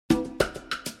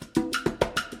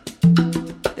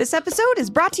This episode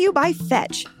is brought to you by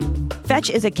Fetch.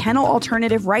 Fetch is a kennel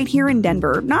alternative right here in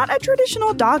Denver, not a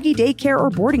traditional doggy daycare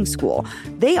or boarding school.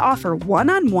 They offer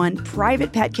one-on-one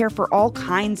private pet care for all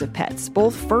kinds of pets,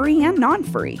 both furry and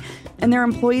non-furry. And their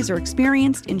employees are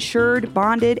experienced, insured,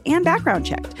 bonded, and background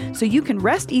checked, so you can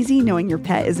rest easy knowing your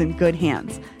pet is in good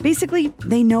hands. Basically,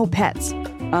 they know pets.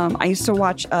 I used to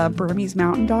watch a Burmese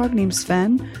mountain dog named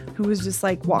Sven, who was just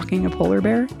like walking a polar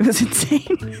bear. It was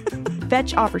insane.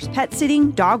 Fetch offers pet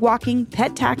sitting, dog walking,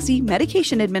 pet taxi,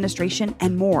 medication administration,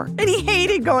 and more. And he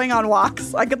hated going on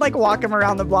walks. I could like walk him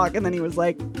around the block, and then he'd just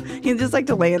like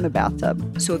to lay in the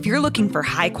bathtub. So if you're looking for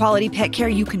high quality pet care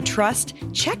you can trust,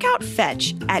 check out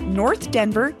Fetch at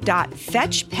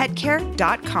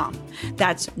northdenver.fetchpetcare.com.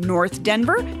 That's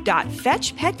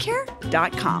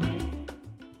northdenver.fetchpetcare.com.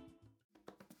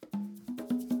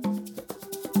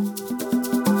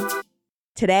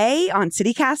 Today on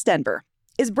CityCast Denver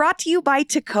is brought to you by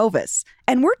Tecovas,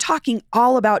 and we're talking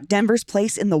all about Denver's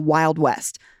place in the Wild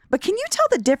West. But can you tell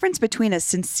the difference between a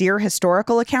sincere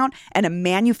historical account and a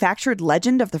manufactured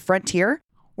legend of the frontier?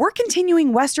 We're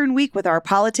continuing Western Week with our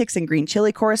politics and green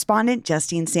chili correspondent,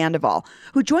 Justine Sandoval,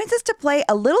 who joins us to play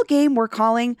a little game we're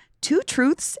calling Two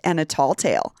Truths and a Tall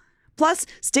Tale. Plus,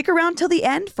 stick around till the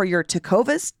end for your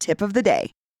Tecovas tip of the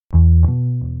day.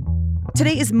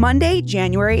 Today is Monday,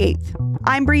 January 8th.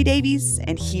 I'm Bree Davies,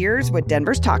 and here's what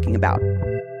Denver's talking about.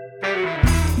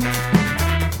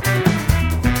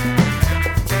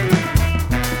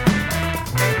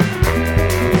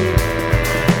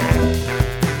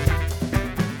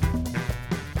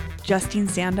 Justine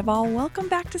Sandoval, welcome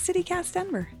back to CityCast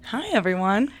Denver. Hi,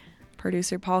 everyone.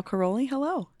 Producer Paul Caroli,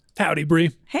 hello. Howdy,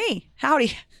 Bree. Hey,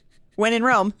 howdy. When in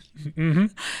Rome.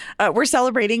 Mm-hmm. We're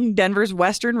celebrating Denver's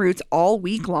Western roots all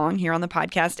week long here on the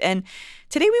podcast. And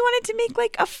today we wanted to make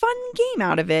like a fun game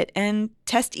out of it and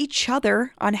test each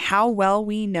other on how well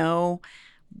we know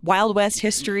Wild West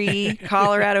history,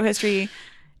 Colorado history.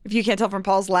 If you can't tell from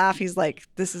Paul's laugh, he's like,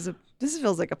 this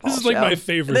feels like a Paul show. This is like my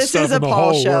favorite stuff in the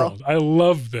whole world. I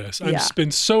love this. Yeah. I've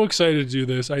been so excited to do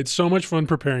this. I had so much fun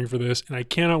preparing for this, and I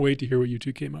cannot wait to hear what you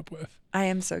two came up with. I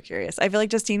am so curious. I feel like,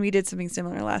 Justine, we did something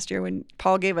similar last year when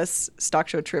Paul gave us stock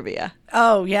show trivia.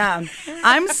 Oh, yeah.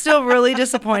 I'm still really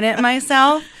disappointed in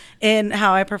myself in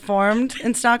how I performed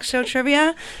in stock show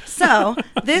trivia. So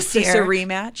this year, Is this a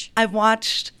rematch? I've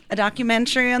watched a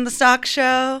documentary on the stock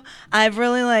show. I've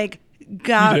really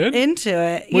got into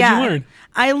it. What'd you learn?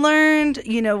 I learned,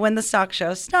 when the stock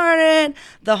show started,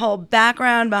 the whole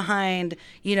background behind,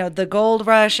 the gold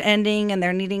rush ending and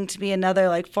there needing to be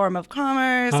another form of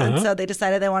commerce. Uh-huh. And so they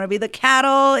decided they want to be the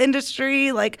cattle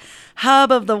industry,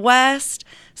 hub of the West.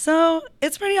 So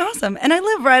it's pretty awesome. And I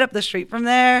live right up the street from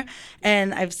there.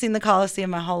 And I've seen the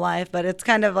Coliseum my whole life, but it's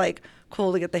kind of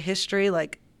cool to get the history,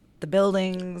 the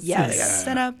buildings, Yes. how they got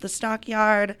set up, the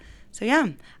stockyard. So yeah,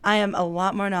 I am a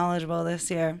lot more knowledgeable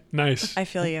this year. Nice. I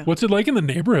feel you. What's it like in the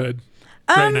neighborhood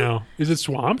right now? Is it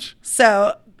swamped?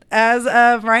 So as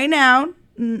of right now,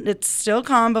 it's still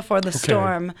calm before the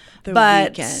storm. The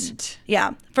but weekend.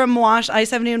 Yeah, from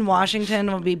I-70 in Washington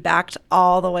will be backed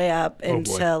all the way up into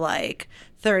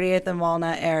 30th and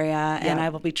Walnut area, and I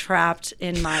will be trapped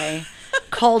in my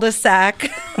cul-de-sac.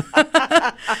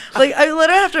 I literally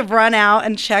have to run out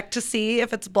and check to see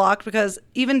if it's blocked because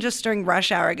even just during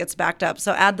rush hour it gets backed up.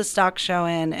 So add the stock show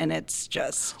in and it's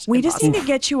just We impossible. just need to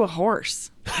get you a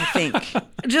horse, I think.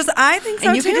 I think so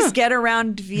And you too. can just get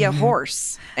around via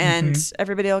horse and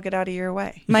everybody will get out of your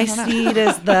way. My steed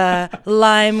is the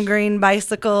lime green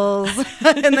bicycles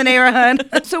in the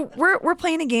neighborhood. So we're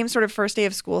playing a game sort of first day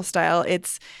of school style.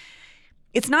 It's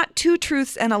not two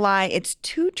truths and a lie. It's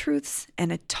two truths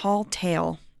and a tall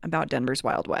tale about Denver's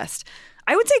Wild West.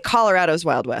 I would say Colorado's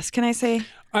Wild West. Can I say?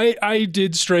 I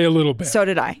did stray a little bit. So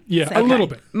did I. Yeah, Okay. a little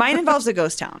bit. Mine involves a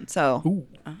ghost town. So. Ooh.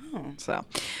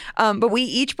 But we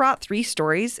each brought 3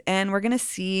 stories, and we're going to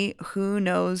see who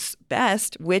knows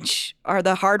best which are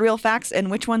the hard real facts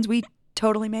and which ones we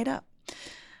totally made up.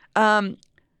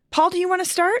 Paul, do you want to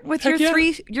start with Heck your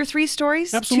yeah. three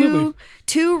stories? Absolutely.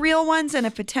 Two real ones and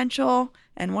a potential,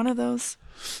 and one of those.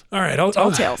 All right.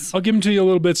 Tall tales. I'll give them to you a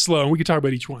little bit slow, and we can talk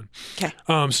about each one. Okay.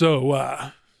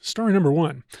 So story number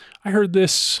 1. I heard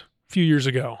this a few years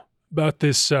ago about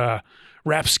this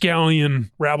rapscallion,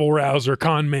 rabble-rouser,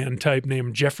 con man type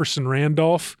named Jefferson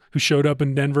Randolph, who showed up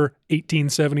in Denver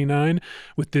 1879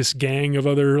 with this gang of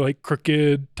other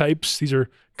crooked types. These are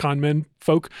con men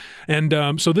folk.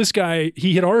 And so this guy,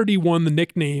 he had already won the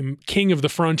nickname King of the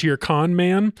Frontier Con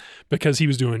Man because he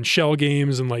was doing shell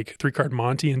games and like 3-Card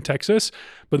Monte in Texas.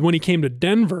 But when he came to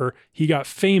Denver, he got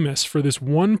famous for this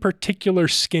one particular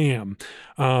scam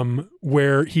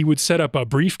where he would set up a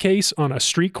briefcase on a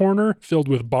street corner filled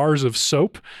with bars of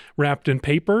soap wrapped in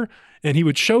paper. And he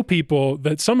would show people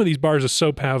that some of these bars of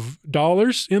soap have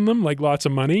dollars in them, like lots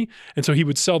of money. And so he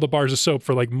would sell the bars of soap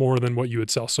for like more than what you would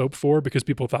sell soap for because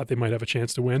people thought they might have a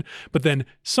chance to win. But then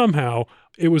somehow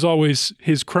it was always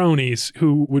his cronies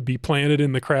who would be planted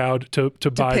in the crowd to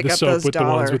buy the soap with the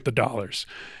ones with the dollars.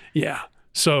 Yeah.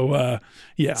 So,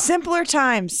 yeah. Simpler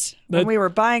times when we were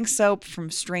buying soap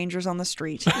from strangers on the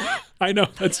street. I know.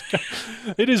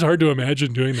 It is hard to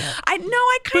imagine doing that. I know.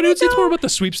 I kind But of it's more about the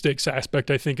sweepstakes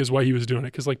aspect, I think, is why he was doing it.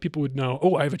 Because like people would know,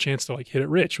 oh, I have a chance to like hit it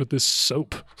rich with this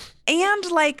soap.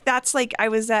 And like, that's like, I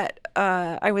was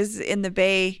in the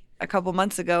Bay a couple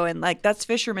months ago, and like, that's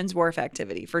Fisherman's Wharf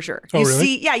activity for sure. Oh,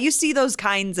 really? You see those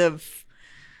kinds of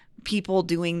people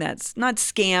doing that's not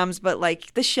scams, but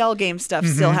like the shell game stuff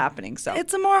still happening. So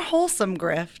it's a more wholesome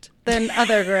grift than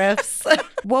other grifts.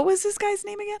 What was this guy's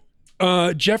name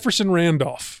again? Jefferson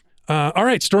Randolph. All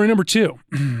right, story number 2.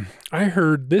 I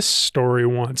heard this story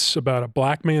once about a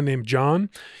black man named John.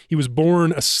 He was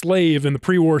born a slave in the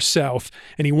pre-war South,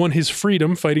 and he won his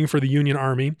freedom fighting for the Union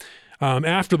Army.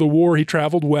 After the war, he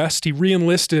traveled west. He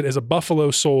re-enlisted as a Buffalo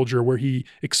soldier where he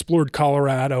explored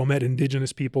Colorado, met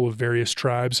indigenous people of various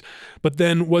tribes. But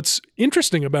then what's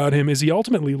interesting about him is he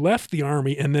ultimately left the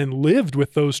army and then lived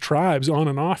with those tribes on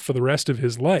and off for the rest of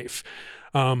his life.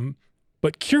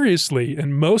 But curiously,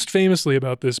 and most famously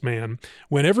about this man,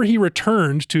 whenever he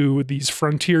returned to these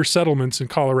frontier settlements in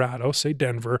Colorado, say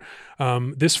Denver,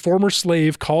 this former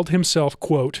slave called himself,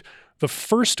 quote, the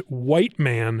first white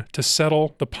man to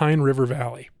settle the Pine River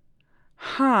Valley.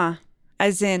 Huh.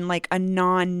 As in like a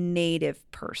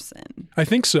non-native person. I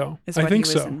think so. I think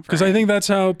so. Because I think that's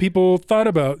how people thought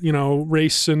about,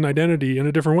 race and identity in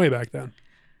a different way back then.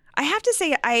 I have to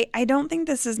say, I don't think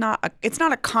this is it's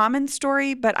not a common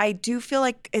story, but I do feel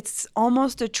like it's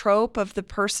almost a trope of the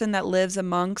person that lives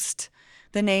amongst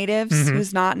the natives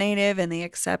who's not native, and they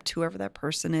accept whoever that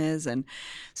person is. And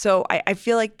so I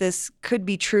feel like this could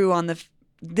be true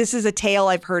this is a tale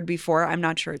I've heard before. I'm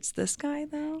not sure it's this guy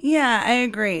though. Yeah, I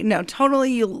agree. No,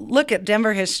 totally. You look at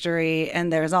Denver history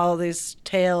and there's all these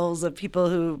tales of people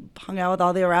who hung out with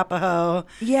all the Arapaho.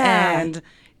 Yeah. And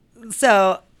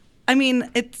so, I mean,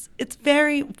 it's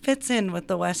very fits in with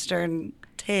the Western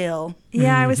tale.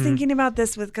 Yeah, I was thinking about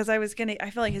this because I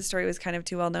feel like his story was kind of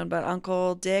too well known, but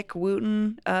Uncle Dick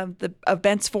Wooten of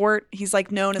Bent's Fort, he's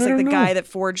like known as like the guy that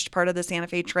forged part of the Santa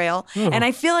Fe Trail. Oh. And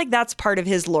I feel like that's part of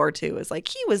his lore too, is like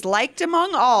he was liked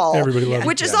among all. Everybody loved him.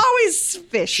 Which is always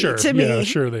fishy to me. Yeah,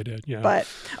 sure they did. Yeah. But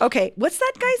okay, what's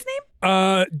that guy's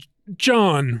name?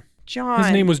 John.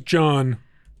 His name was John.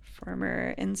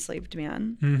 Former enslaved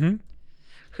man.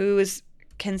 Who is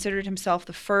considered himself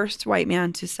the first white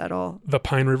man to settle the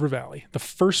Pine River Valley. The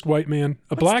first white man,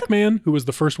 black man who was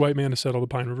the first white man to settle the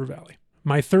Pine River Valley.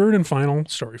 My third and final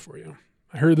story for you.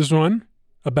 I heard this one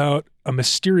about a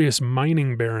mysterious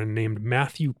mining baron named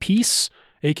Matthew Peace,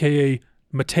 a.k.a.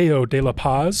 Mateo de la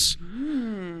Paz.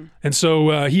 And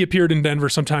so he appeared in Denver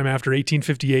sometime after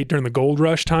 1858 during the gold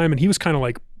rush time, and he was kind of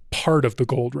like part of the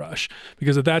gold rush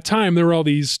because at that time there were all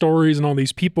these stories and all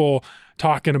these people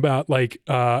talking about like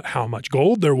how much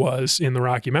gold there was in the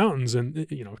Rocky Mountains and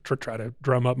try to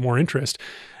drum up more interest.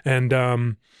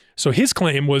 And so his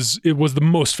claim was it was the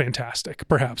most fantastic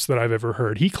perhaps that I've ever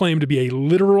heard. He claimed to be a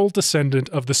literal descendant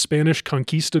of the Spanish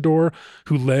conquistador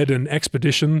who led an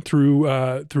expedition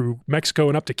through Mexico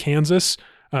and up to Kansas,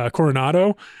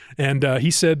 Coronado. And he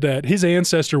said that his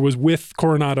ancestor was with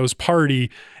Coronado's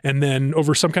party and then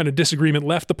over some kind of disagreement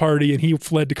left the party and he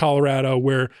fled to Colorado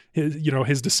where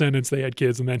his descendants, they had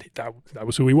kids, and then that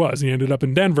was who he was. He ended up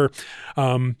in Denver.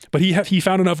 But he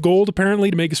found enough gold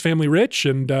apparently to make his family rich,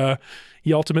 and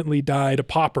he ultimately died a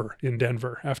pauper in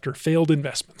Denver after failed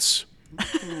investments.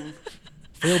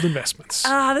 Failed investments.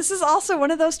 This is also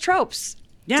one of those tropes.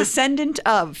 Yeah. Descendant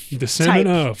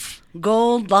of.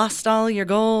 Gold, lost all your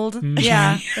gold.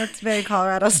 Yeah, that's very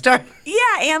Colorado story.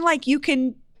 Yeah, and like you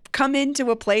can come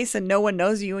into a place and no one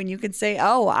knows you and you can say,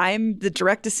 oh, I'm the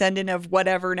direct descendant of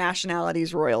whatever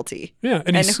nationality's royalty. Yeah,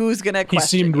 and who's going to question He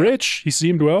seemed you? rich. He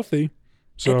seemed wealthy.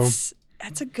 So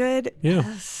that's a good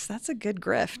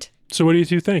grift. So what do you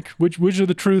two think? Which are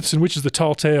the truths and which is the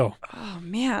tall tale? Oh,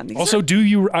 man. Also,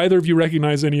 do either of you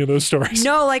recognize any of those stories?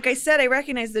 No, like I said, I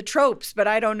recognize the tropes, but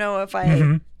I don't know if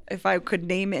I if I could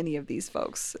name any of these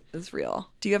folks is real.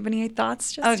 Do you have any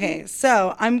thoughts, Justine? Okay,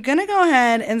 so I'm going to go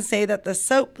ahead and say that the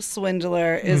soap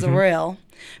swindler is real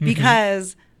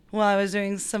because while I was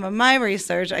doing some of my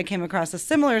research, I came across a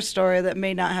similar story that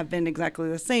may not have been exactly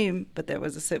the same, but there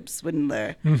was a soap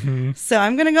swindler. So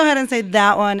I'm going to go ahead and say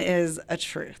that one is a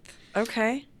truth.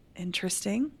 Okay.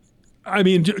 Interesting. I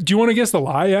mean, do you want to guess the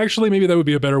lie, actually? Maybe that would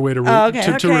be a better way to,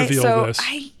 to reveal so this.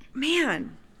 I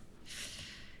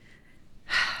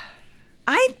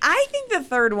think the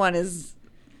third one is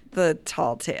the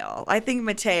tall tale. I think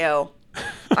Mateo,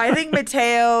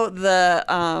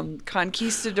 the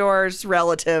conquistador's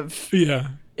relative,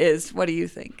 is. What do you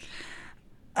think?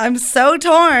 I'm so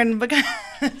torn because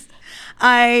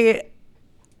I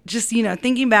just,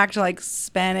 thinking back to like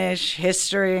Spanish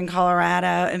history in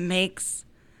Colorado, it makes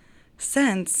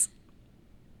sense.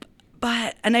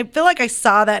 And I feel like I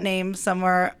saw that name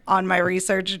somewhere on my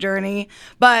research journey,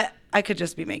 but I could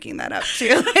just be making that up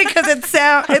too, because it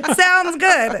sounds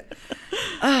good.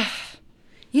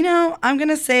 I'm going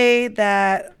to say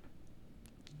that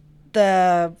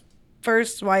the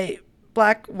first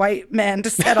black white man to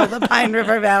settle the Pine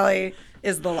River Valley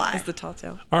is the lie. Is the tall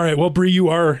tale. All right. Well, Bree,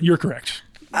 you're correct.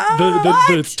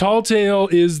 The tall tale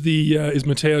is is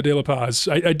Mateo de la Paz.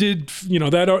 I did,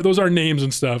 those are names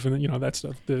and stuff, and that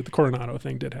stuff. The Coronado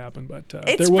thing did happen, but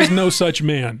there was no such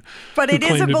man. But it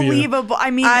is a believable.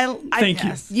 Thank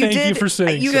you. Thank you for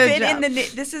saying. You fit in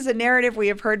this is a narrative we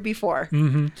have heard before.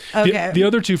 Okay. The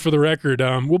other two, for the record,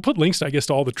 we'll put links, I guess,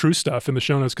 to all the true stuff in the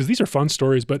show notes because these are fun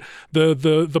stories. But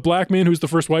the black man who's the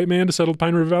first white man to settle the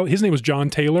Pine River Valley, his name was John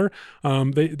Taylor.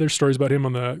 There's stories about him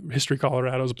on the History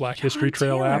Colorado's Black History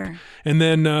Trail app. And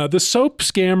then the soap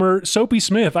scammer, Soapy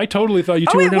Smith. I totally thought you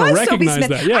two were going to recognize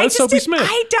that. Yeah, that's Soapy Smith.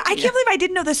 I can't believe I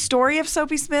didn't know the story of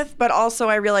Soapy Smith, but also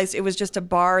I realized it was just a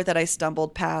bar that I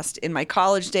stumbled past in my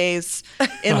college days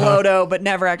in Lodo, but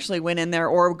never actually went in there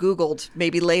or Googled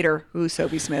maybe later who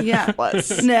Soapy Smith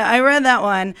was. No, I read that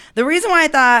one. The reason why I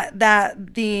thought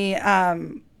that the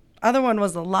other one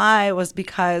was a lie was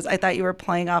because I thought you were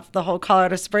playing off the whole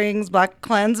Colorado Springs Black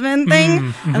Klansman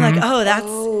thing. I'm like,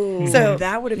 so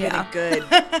that would have been a good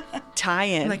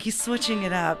tie-in. Like he's switching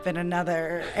it up in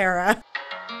another era.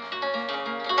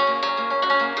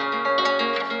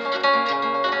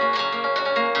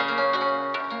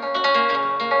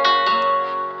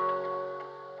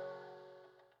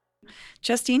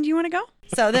 Justine, do you want to go?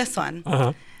 So this one.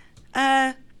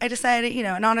 I decided, in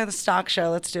honor of the stock show,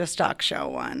 let's do a stock show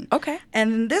one. Okay.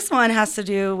 And this one has to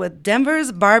do with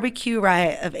Denver's barbecue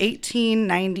riot of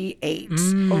 1898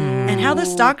 and how the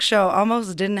stock show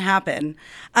almost didn't happen.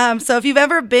 So if you've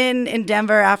ever been in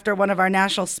Denver after one of our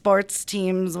national sports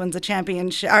teams wins a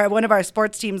championship, or one of our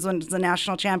sports teams wins the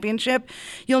national championship,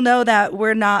 you'll know that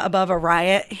we're not above a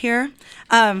riot here.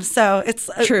 So it's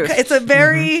a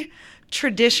very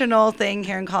traditional thing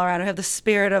here in Colorado. We have the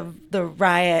spirit of the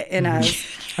riot in us.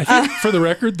 I think, for the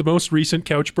record, the most recent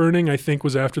couch burning, I think,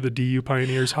 was after the DU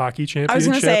Pioneers hockey championship. I was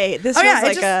going to say, this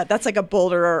that's like a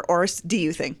Boulder or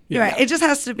DU thing. You're right. It just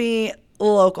has to be a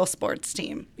local sports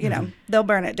team. They'll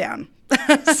burn it down.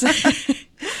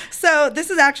 So this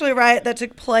is actually a riot that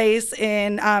took place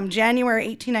in January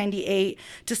 1898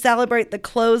 to celebrate the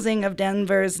closing of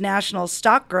Denver's National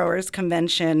Stock Growers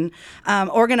Convention.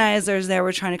 Organizers there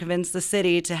were trying to convince the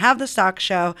city to have the stock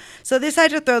show. So they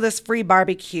decided to throw this free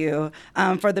barbecue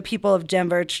for the people of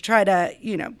Denver to try to,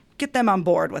 get them on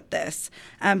board with this.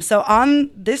 So on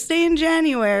this day in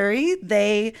January,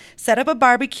 they set up a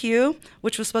barbecue,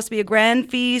 which was supposed to be a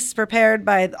grand feast prepared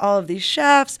by all of these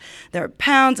chefs. There were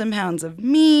pounds and pounds of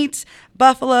meat,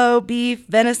 buffalo, beef,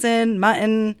 venison,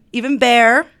 mutton, even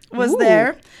bear was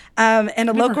there. And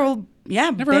a local,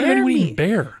 never heard of anyone eating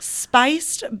bear.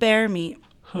 Spiced bear meat.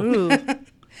 Ooh.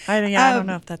 I don't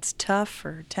know if that's tough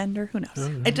or tender. Who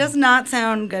knows? It does not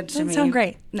sound good to me. Doesn't sound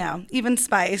great. No, even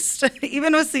spiced.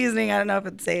 Even with seasoning, I don't know if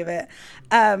it'd save it.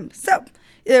 So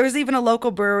there was even a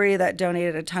local brewery that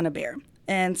donated a ton of beer.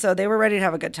 And so they were ready to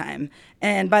have a good time.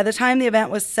 And by the time the event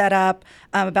was set up,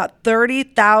 about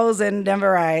 30,000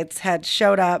 Denverites had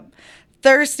showed up,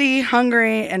 thirsty,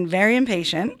 hungry, and very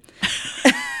impatient.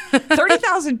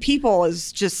 30,000 people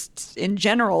is just, in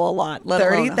general, a lot.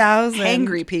 30,000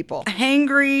 hangry people.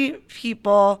 Hangry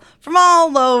people from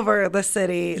all over the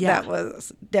city that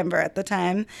was Denver at the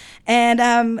time.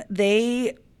 And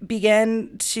they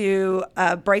began to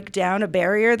break down a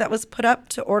barrier that was put up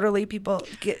to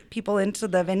get people into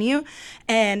the venue.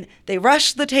 And they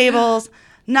rushed the tables,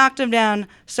 knocked them down,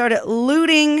 started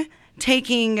looting,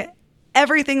 taking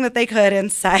everything that they could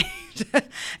inside.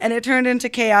 and it turned into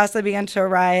chaos. They began to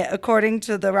riot. According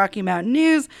to the Rocky Mountain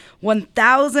News,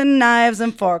 1,000 knives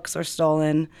and forks were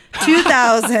stolen,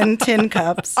 2,000 tin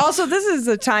cups. Also, this is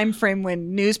a time frame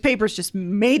when newspapers just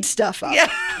made stuff up. Yeah.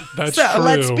 That's So, true.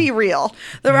 Let's be real.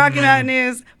 The Rocky Mountain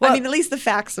News. I mean, at least the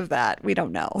facts of that, we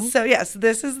don't know. So, yes,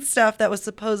 this is the stuff that was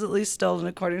supposedly stolen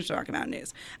according to the Rocky Mountain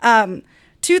News.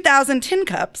 2,000 tin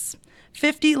cups,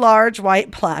 50 large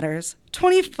white platters,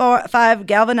 25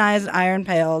 galvanized iron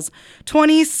pails,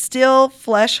 20 steel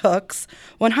flesh hooks,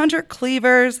 100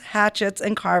 cleavers, hatchets,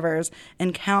 and carvers,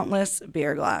 and countless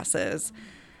beer glasses.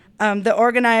 The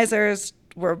organizers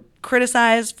were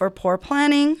criticized for poor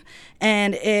planning,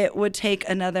 and it would take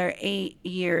another 8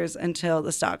 years until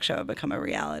the stock show would become a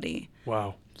reality.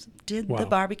 Wow. Did Wow. the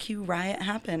barbecue riot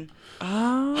happen?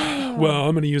 Well,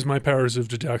 I'm going to use my powers of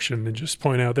deduction and just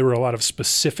point out there were a lot of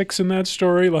specifics in that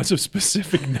story, lots of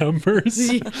specific numbers.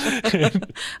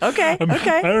 And Okay.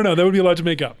 I don't know. That would be a lot to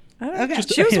make up. Okay.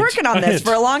 Just She a was hint, working on a this hint.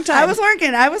 for a long time. I was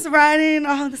working. I was writing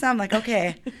all this. I'm like,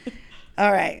 okay.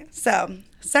 All right. So,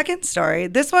 second story.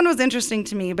 This one was interesting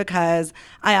to me because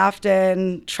I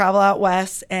often travel out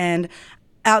west, and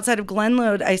outside of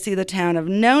Glenwood, I see the town of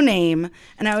No Name,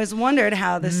 and I always wondered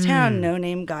how this town, No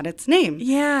Name, got its name.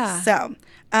 Yeah. So,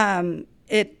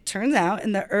 it turns out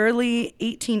in the early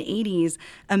 1880s,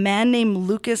 a man named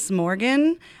Lucas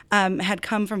Morgan had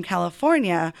come from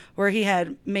California, where he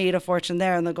had made a fortune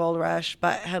there in the gold rush,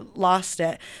 but had lost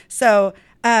it. So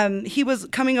he was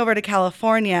coming over to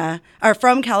California, or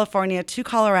from California to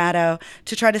Colorado,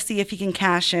 to try to see if he can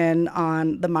cash in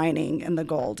on the mining and the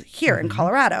gold here in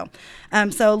Colorado.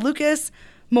 So Lucas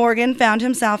Morgan found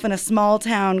himself in a small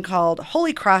town called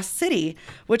Holy Cross City,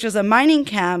 which was a mining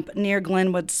camp near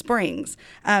Glenwood Springs.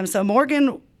 So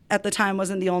Morgan at the time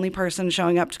wasn't the only person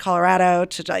showing up to Colorado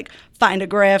to like find a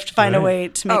grift, find a Right. way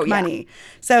to make money.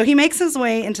 So he makes his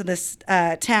way into this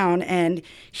town, and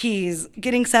he's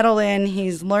getting settled in.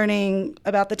 He's learning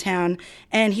about the town,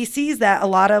 and he sees that a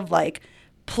lot of like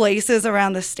places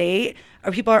around the state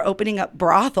or people are opening up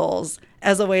brothels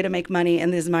as a way to make money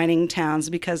in these mining towns,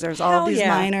 because there's all Hell these yeah.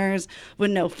 miners with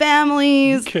no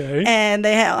families, Okay. and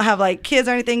they don't have like kids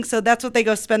or anything. So that's what they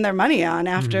go spend their money on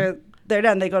after they're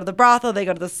done. They go to the brothel, they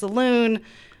go to the saloon,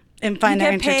 and find You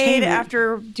their get paid entertainment.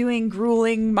 after doing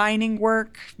grueling mining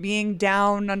work, being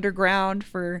down underground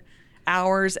for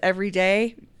hours every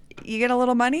day. You get a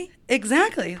little money,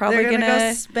 Exactly. Probably They're gonna gonna-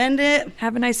 go spend it.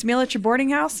 have a nice meal at your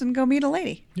boarding house, and go meet a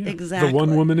lady. Yeah. Exactly. The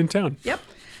one woman in town. Yep.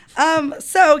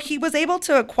 So he was able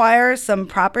to acquire some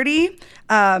property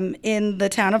in the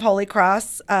town of Holy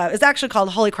Cross. It's actually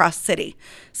called Holy Cross City.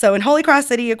 So in Holy Cross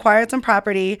City, he acquired some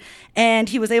property, and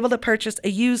he was able to purchase a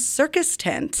used circus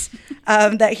tent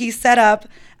that he set up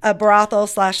a brothel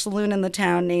 / saloon in the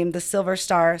town named the Silver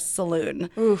Star Saloon.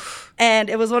 Oof. And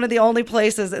it was one of the only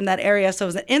places in that area, so it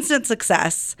was an instant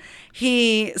success.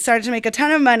 He started to make a ton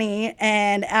of money,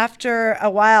 and after a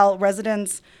while,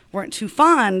 residents weren't too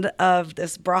fond of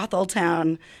this brothel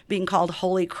town being called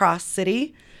Holy Cross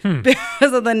City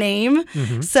because of the name.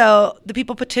 So the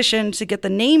people petitioned to get the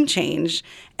name changed,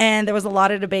 and there was a lot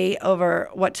of debate over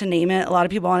what to name it. A lot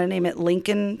of people wanted to name it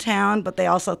Lincoln Town, but they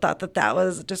also thought that that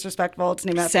was disrespectful to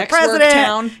name it after the Sex work president.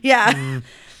 town. Yeah.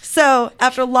 So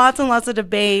after lots and lots of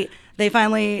debate, they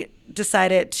finally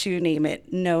decided to name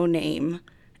it No Name.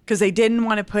 Because they didn't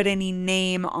want to put any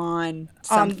name on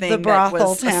something the that brothel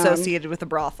was town. associated with a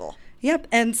brothel. Yep.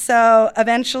 And so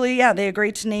eventually, they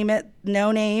agreed to name it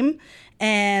No Name.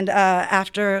 And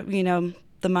after, the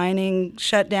mining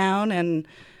shut down and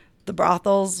the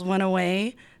brothels went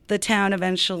away, the town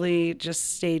eventually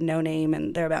just stayed No Name,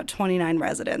 and there are about 29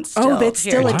 residents. Oh, that's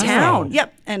here still in a the town.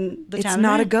 Yep. And the It's town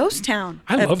not a of ghost town.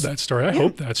 I love that story. I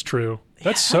hope that's true.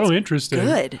 That's so interesting.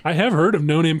 good. I have heard of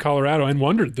No Name, Colorado, and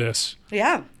wondered this.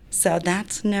 Yeah. So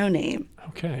that's No Name.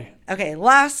 Okay. Okay,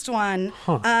 last one.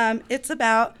 It's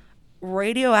about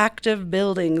radioactive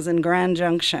buildings in Grand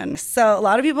Junction. So a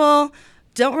lot of people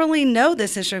don't really know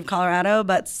this history of Colorado,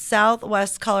 but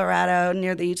southwest Colorado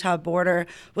near the Utah border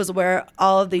was where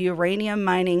all of the uranium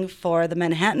mining for the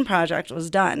Manhattan Project was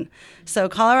done. So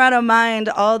Colorado mined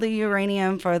all the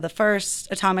uranium for the first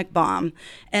atomic bomb.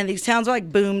 And these towns were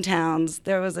like boom towns.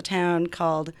 There was a town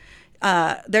called,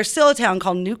 there's still a town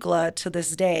called Nucla to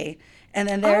this day. And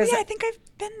then there's I think I've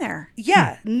been there.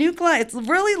 yeah, Nucla. It's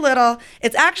really little.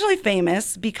 It's actually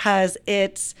famous because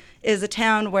it is a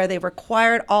town where they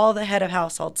required all the head of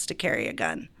households to carry a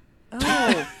gun.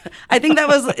 Oh. I think that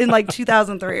was in like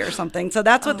 2003 or something. So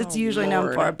that's what it's usually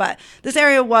known for. But this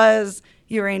area was,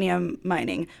 uranium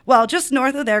mining. Well, just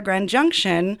north of there, Grand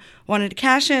Junction wanted to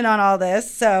cash in on all this.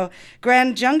 So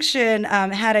Grand Junction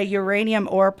had a uranium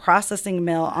ore processing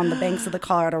mill on the banks of the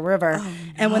Colorado River. Oh, no.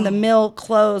 And when the mill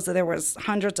closed, there was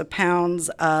hundreds of pounds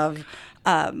of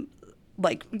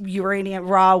like uranium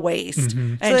raw waste.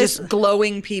 Mm-hmm. And just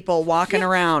glowing people walking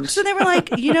around. So they were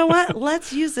like, you know what?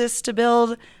 Let's use this to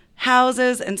build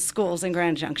houses and schools in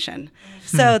Grand Junction.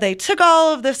 So they took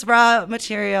all of this raw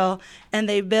material and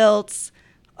they built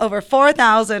over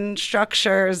 4,000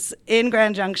 structures in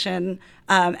Grand Junction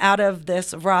out of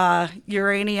this raw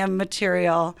uranium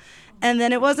material. And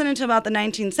then it wasn't until about the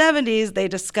 1970s they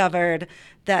discovered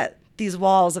that these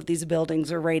walls of these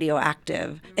buildings were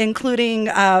radioactive, including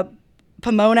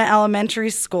Pomona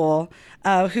Elementary School,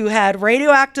 who had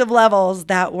radioactive levels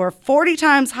that were 40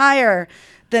 times higher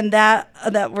than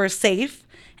that were safe.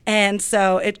 And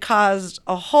so it caused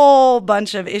a whole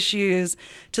bunch of issues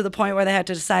to the point where they had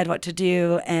to decide what to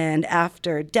do. And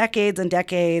after decades and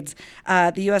decades,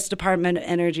 the U.S. Department of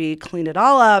Energy cleaned it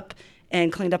all up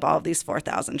and cleaned up all of these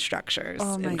 4,000 structures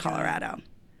in Colorado.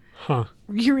 Huh.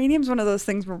 Uranium's one of those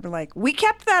things where we're like, we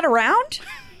kept that around?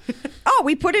 Oh,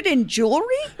 we put it in jewelry?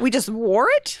 We just wore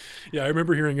it? Yeah, I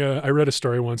remember hearing I read a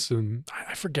story once, and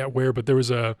I forget where, but there was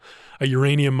a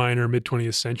uranium miner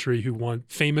mid-20th century who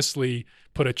famously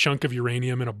put a chunk of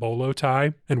uranium in a bolo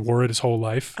tie and wore it his whole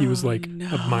life. He was like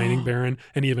a mining baron,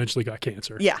 and he eventually got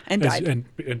cancer. Yeah, and died.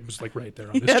 And was like right there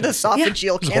on his the chest.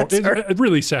 esophageal cancer. It's a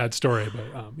really sad story,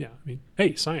 but yeah, I mean,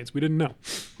 hey, science, we didn't know.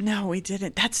 No, we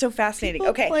didn't. That's so fascinating.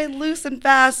 People okay. play loose and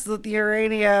fast with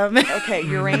uranium. Okay,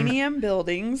 uranium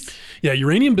buildings. Yeah,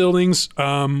 uranium buildings.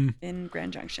 In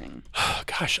Grand Junction.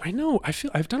 Gosh, I know. I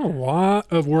feel I've done a lot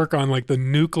of work on like the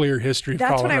nuclear history of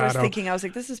Colorado. That's what I was thinking. I was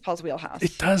like, this is Paul's wheelhouse.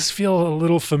 It does feel a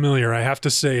little familiar, I have to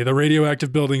say. The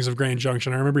radioactive buildings of Grand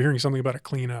Junction. I remember hearing something about a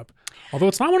cleanup. Although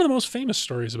it's not one of the most famous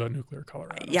stories about nuclear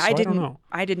Colorado. Yeah, so I didn't know.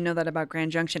 I didn't know that about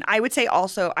Grand Junction. I would say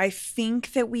also, I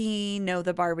think that we know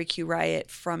the barbecue riot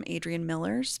from Adrian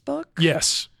Miller's book.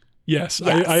 Yes.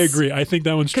 I agree. I think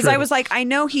that one's true. Because I was like,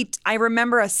 I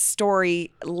remember a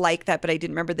story like that, but I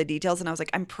didn't remember the details. And I was like,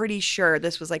 I'm pretty sure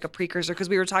this was like a precursor because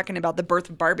we were talking about the birth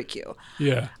of barbecue.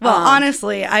 Yeah. Well,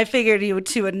 honestly, I figured you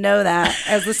two would know that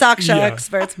as the stock show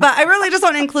experts. But I really just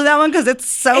want to include that one because it's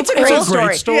so it's cool. a It's a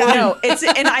great story. Yeah. No,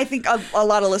 and I think a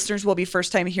lot of listeners will be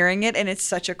first time hearing it. And it's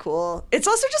such a cool, it's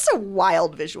also just a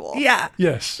wild visual. Yeah.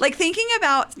 Yes. Like think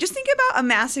about a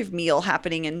massive meal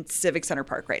happening in Civic Center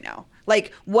Park right now.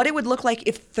 Like what it would look like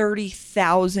if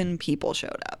 30,000 people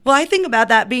showed up. Well, I think about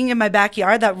that being in my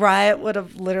backyard. That riot would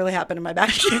have literally happened in my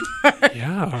backyard.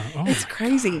 Yeah. Oh, it's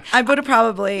crazy. I would have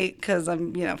probably, because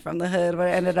I'm, from the hood, would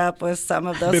have ended up with some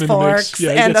of those Been in the mix. forks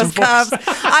Yeah, you and get those some forks.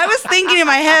 cups. I was thinking in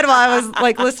my head while I was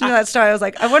like listening to that story, I was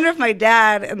like, I wonder if my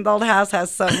dad in the old house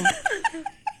has some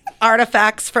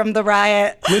artifacts from the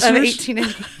riot of Listeners?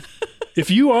 1880. If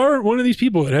you are one of these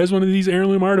people that has one of these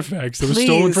heirloom artifacts that was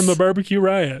stolen from the barbecue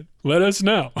riot, let us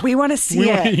know. We want to see We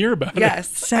it. want to hear about it. Yes,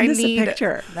 Send I us a need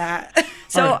picture. that.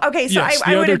 So, All right. okay, so Yes,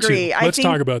 I the would other two. agree. Let's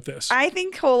talk about this. I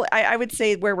think I would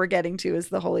say where we're getting to is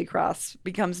the Holy Cross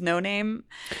becomes no name.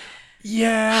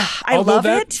 Yeah, I although love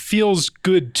that it. feels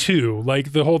good too,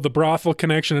 like the brothel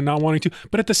connection and not wanting to.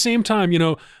 But at the same time,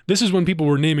 this is when people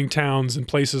were naming towns and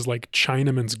places like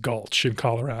Chinaman's Gulch in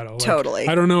Colorado. Like, Totally.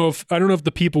 I don't know if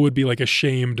the people would be like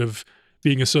ashamed of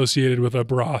being associated with a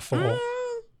brothel.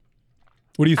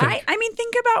 What do you think? I mean,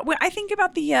 think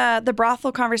about the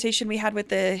brothel conversation we had with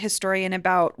the historian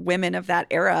about women of that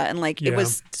era, and it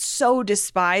was so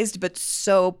despised, but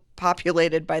so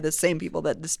populated by the same people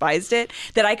that despised it,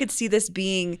 that I could see this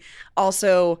being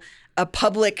also a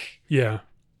public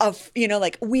of,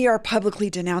 we are publicly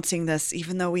denouncing this,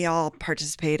 even though we all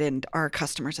participate and are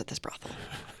customers at this brothel.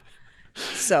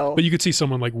 So, but you could see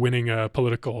someone like winning a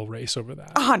political race over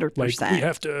that. 100%. Like we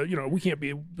have to, we can't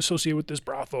be associated with this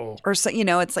brothel. Or so,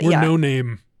 it's like, we're no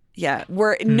name. Yeah,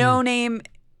 we're no name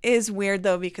is weird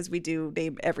though, because we do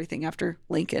name everything after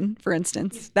Lincoln, for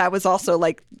instance. That was also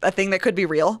like a thing that could be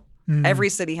real. Every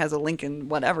city has a Lincoln,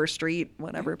 whatever street,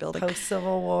 whatever building.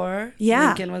 Post-Civil War, yeah,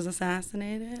 Lincoln was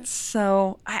assassinated.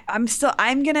 So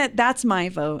that's my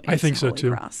vote. I think so Holy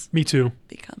too. Cross Me too.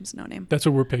 becomes no name. That's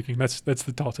what we're picking. That's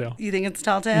the tall tale. You think it's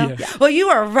tall tale? Yeah. Well, you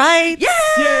are right.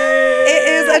 Yay! It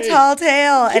is a tall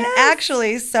tale. And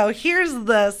actually, so here's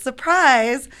the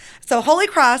surprise. So Holy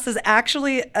Cross is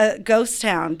actually a ghost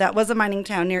town that was a mining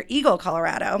town near Eagle,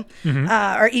 Colorado,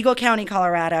 or Eagle County,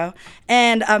 Colorado.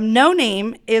 And No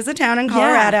Name is a town in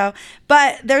Colorado.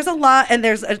 But there's a lot, and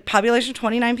there's a population of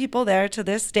 29 people there to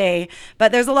this day.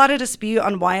 But there's a lot of dispute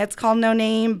on why it's called No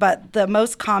Name. But the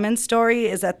most common story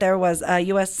is that there was a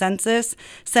U.S. Census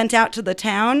sent out to the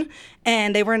town,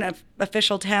 and they weren't an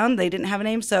official town. They didn't have a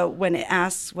name. So when it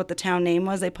asks what the town name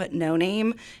was, they put No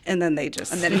Name, and then it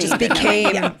just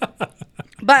became. Yeah.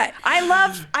 But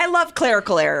I love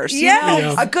clerical errors. Yeah. You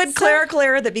know? A good clerical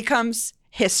error that becomes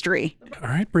history. All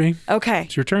right, Bree. Okay.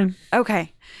 It's your turn.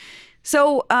 Okay.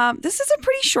 So this is a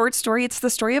pretty short story. It's the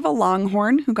story of a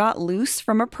longhorn who got loose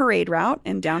from a parade route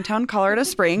in downtown Colorado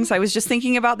Springs. I was just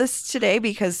thinking about this today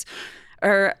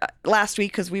last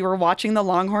week because we were watching the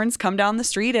longhorns come down the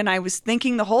street, and I was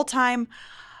thinking the whole time,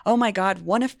 oh my God,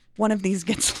 what if one of these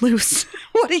gets loose?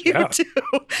 What do you do?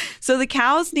 So the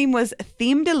cow's name was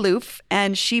Theme de Louf,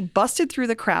 and she busted through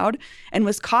the crowd and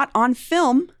was caught on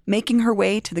film making her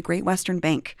way to the Great Western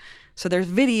Bank. So there's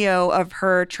video of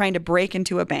her trying to break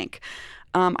into a bank.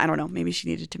 I don't know. Maybe she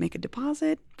needed to make a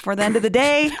deposit for the end of the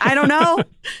day. I don't know.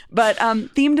 But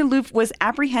Theme de Louf was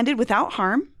apprehended without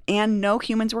harm, and no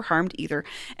humans were harmed either.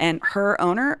 And her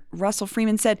owner, Russell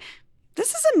Freeman, said,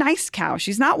 "This is a nice cow.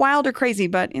 She's not wild or crazy,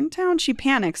 but in town she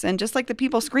panics. And just like the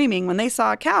people screaming when they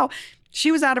saw a cow,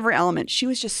 she was out of her element. She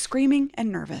was just screaming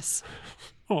and nervous."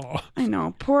 Oh, I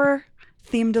know. Poor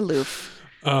Theme de Louf,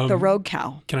 the rogue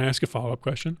cow. Can I ask a follow-up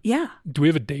question? Yeah. Do we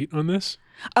have a date on this?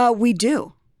 We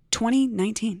do.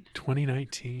 2019.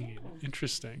 2019.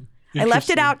 Interesting. I left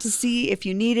it out to see if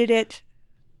you needed it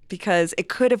because it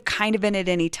could have kind of been at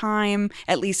any time,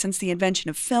 at least since the invention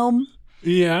of film.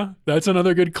 Yeah, that's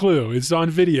another good clue. It's on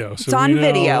video. So it's on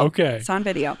video. Okay. It's on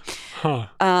video. Huh.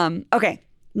 Okay,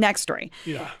 next story.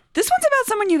 Yeah. This one's about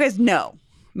someone you guys know,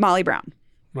 Molly Brown.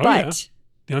 Oh, yeah.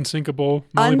 The unsinkable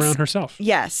Molly Brown herself.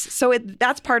 Yes. So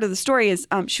that's part of the story is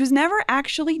she was never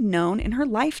actually known in her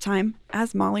lifetime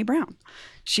as Molly Brown.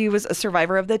 She was a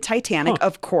survivor of the Titanic,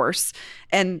 of course,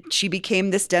 and she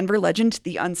became this Denver legend,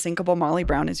 the unsinkable Molly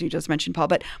Brown, as you just mentioned, Paul.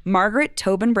 But Margaret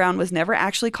Tobin Brown was never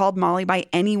actually called Molly by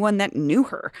anyone that knew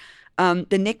her.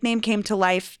 The nickname came to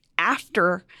life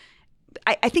after,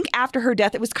 I think after her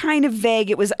death. It was kind of vague.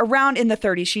 It was around in the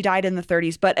 30s. She died in the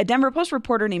 30s. But a Denver Post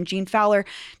reporter named Gene Fowler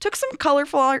took some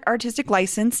colorful artistic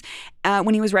license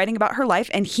when he was writing about her life,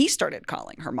 and he started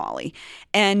calling her Molly.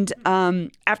 And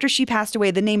after she passed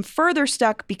away, the name further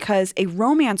stuck because a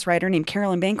romance writer named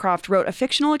Carolyn Bancroft wrote a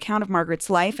fictional account of Margaret's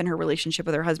life and her relationship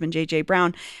with her husband, J.J.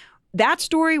 Brown. That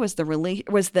story was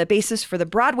the basis for the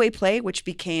Broadway play, which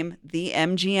became the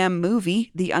MGM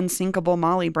movie, The Unsinkable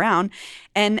Molly Brown.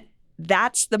 And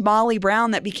that's the Molly Brown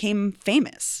that became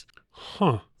famous.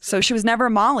 Huh. So she was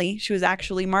never Molly. She was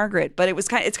actually Margaret. But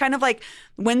it's kind of like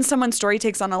when someone's story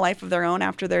takes on a life of their own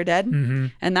after they're dead. Mm-hmm.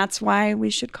 And that's why we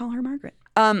should call her Margaret.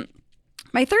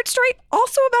 My third story,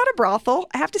 also about a brothel.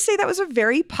 I have to say that was a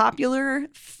very popular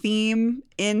theme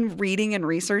in reading and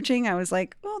researching. I was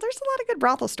like, oh, there's a lot of good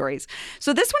brothel stories.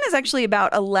 So this one is actually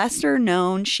about a lesser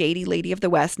known shady lady of the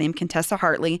West named Contessa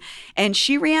Hartley. And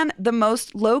she ran the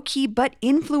most low-key but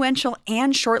influential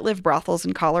and short-lived brothels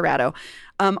in Colorado.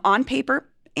 On paper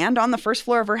and on the first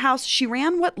floor of her house, she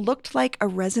ran what looked like a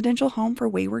residential home for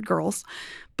wayward girls.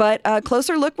 But a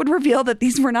closer look would reveal that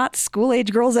these were not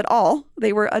school-age girls at all.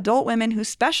 They were adult women who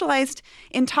specialized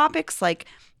in topics like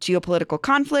geopolitical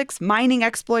conflicts, mining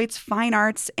exploits, fine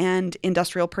arts, and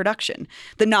industrial production.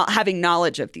 The not having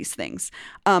knowledge of these things.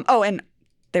 And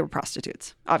they were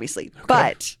prostitutes, obviously.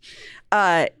 Okay.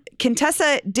 But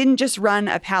Contessa didn't just run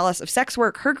a palace of sex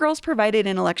work. Her girls provided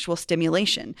intellectual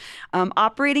stimulation.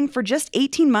 Operating for just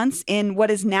 18 months in what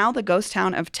is now the ghost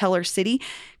town of Teller City,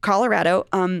 Colorado,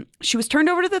 she was turned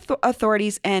over to the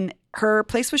authorities, and her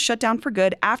place was shut down for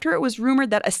good after it was rumored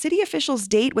that a city official's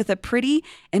date with a pretty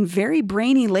and very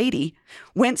brainy lady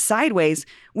went sideways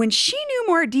when she knew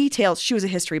more details. She was a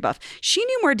history buff. She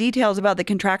knew more details about the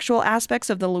contractual aspects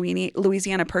of the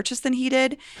Louisiana Purchase than he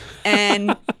did.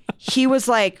 And he was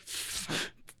like,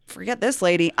 forget this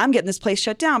lady. I'm getting this place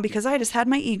shut down because I just had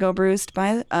my ego bruised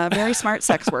by a very smart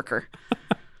sex worker.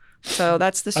 So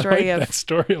that's the story I like that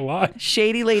story a lot.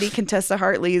 Shady Lady Contessa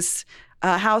Hartley's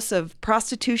house of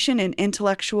prostitution and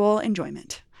intellectual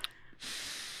enjoyment.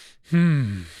 I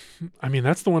mean,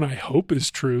 that's the one I hope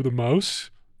is true the most,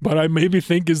 but I maybe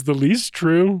think is the least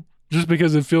true just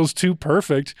because it feels too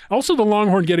perfect. Also, the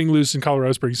Longhorn getting loose in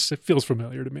Colorado Springs, it feels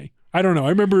familiar to me. I don't know. I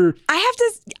remember.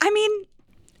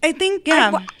 I think,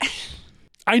 yeah.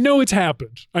 I know it's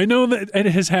happened. I know that it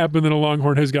has happened that a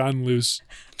Longhorn has gotten loose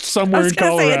somewhere in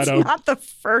Colorado. Say it's not the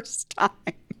first time.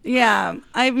 Yeah.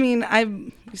 I mean, I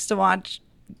used to watch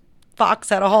Fox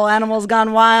had a whole Animals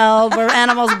Gone Wild where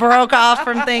animals broke off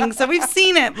from things. So we've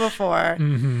seen it before.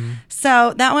 Mm-hmm.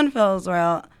 So that one feels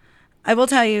real. I will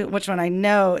tell you which one I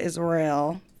know is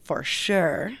real for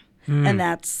sure, and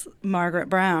that's Margaret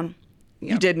Brown.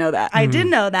 You did know that. I did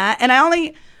know that, and I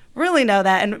only really know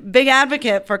that, and big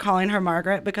advocate for calling her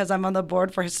Margaret because I'm on the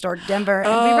board for Historic Denver, and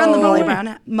we run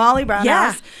the Molly Brown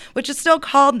Yeah. House, which is still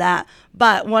called that.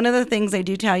 But one of the things they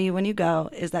do tell you when you go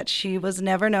is that she was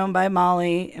never known by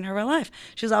Molly in her real life.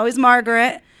 She was always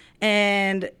Margaret,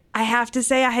 and I have to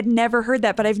say I had never heard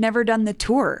that, but I've never done the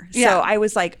tour. Yeah. So I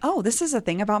was like, oh, this is a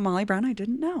thing about Molly Brown I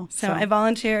didn't know. so I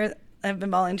volunteer. I've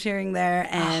been volunteering there,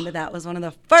 and that was one of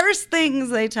the first things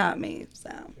they taught me.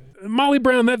 So Molly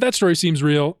Brown, that story seems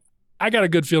real. I got a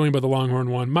good feeling about the Longhorn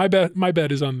one. My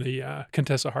bet is on the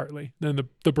Contessa Hartley, then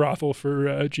the brothel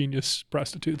for genius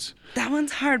prostitutes. that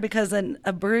one's hard because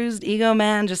a bruised ego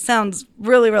man just sounds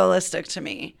really realistic to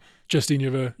me. Justine,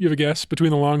 you have a guess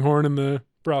between the Longhorn and the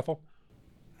brothel?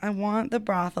 I want the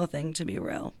brothel thing to be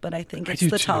real, but I think it's do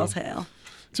the too. tall tale.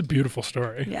 It's a beautiful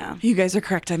story. Yeah. You guys are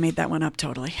correct. I made that one up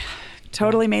totally.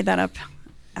 Totally made that up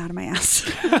out of my ass.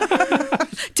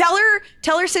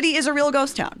 Teller City is a real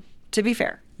ghost town, to be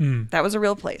fair. That was a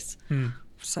real place.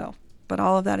 So, but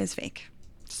all of that is fake.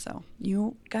 So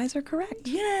you guys are correct.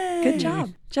 Yay. Good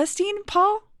job. Justine,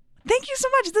 Paul, thank you so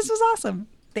much. This was awesome.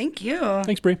 Thank you.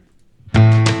 Thanks, Bree.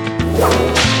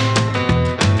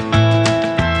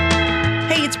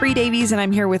 Hey, it's Bree Davies, and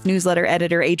I'm here with newsletter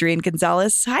editor Adrian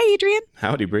Gonzalez. Hi, Adrian.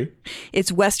 Howdy, Bree. It's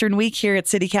Western Week here at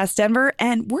CityCast Denver,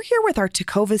 and we're here with our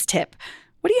Tecovas tip.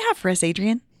 What do you have for us,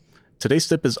 Adrian? Today's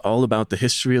tip is all about the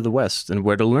history of the West and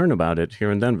where to learn about it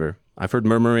here in Denver. I've heard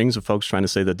murmurings of folks trying to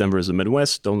say that Denver is the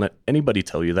Midwest. Don't let anybody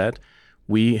tell you that.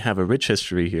 We have a rich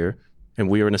history here, and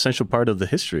we are an essential part of the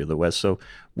history of the West. So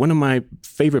one of my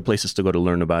favorite places to go to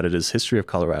learn about it is History of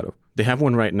Colorado. They have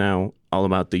one right now all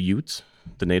about the Utes,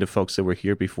 the native folks that were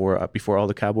here before all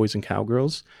the cowboys and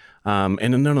cowgirls. And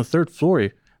then on the third floor,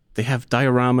 they have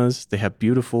dioramas. They have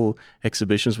beautiful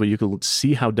exhibitions where you can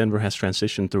see how Denver has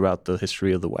transitioned throughout the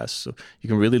history of the West. So you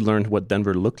can really learn what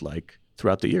Denver looked like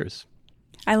throughout the years.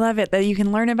 I love it that you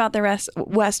can learn about the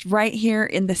West right here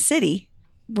in the city.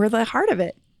 We're the heart of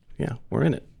it. Yeah, we're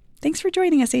in it. Thanks for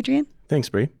joining us, Adrian. Thanks,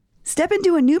 Bree. Step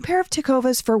into a new pair of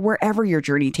Tecovas for wherever your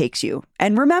journey takes you.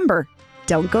 And remember,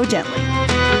 don't go gently.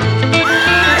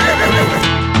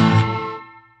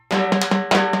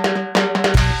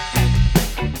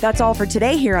 That's all for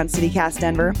today here on CityCast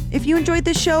Denver. If you enjoyed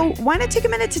this show, why not take a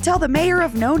minute to tell the mayor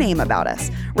of No Name about us?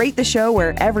 Rate the show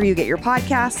wherever you get your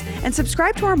podcasts and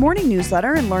subscribe to our morning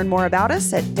newsletter and learn more about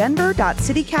us at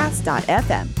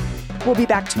denver.citycast.fm. We'll be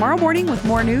back tomorrow morning with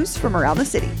more news from around the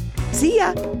city. See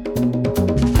ya!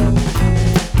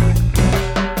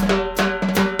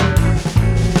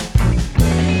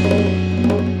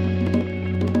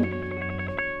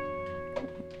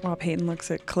 While Peyton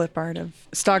looks at clip art of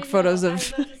stock photos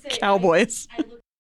of cowboys.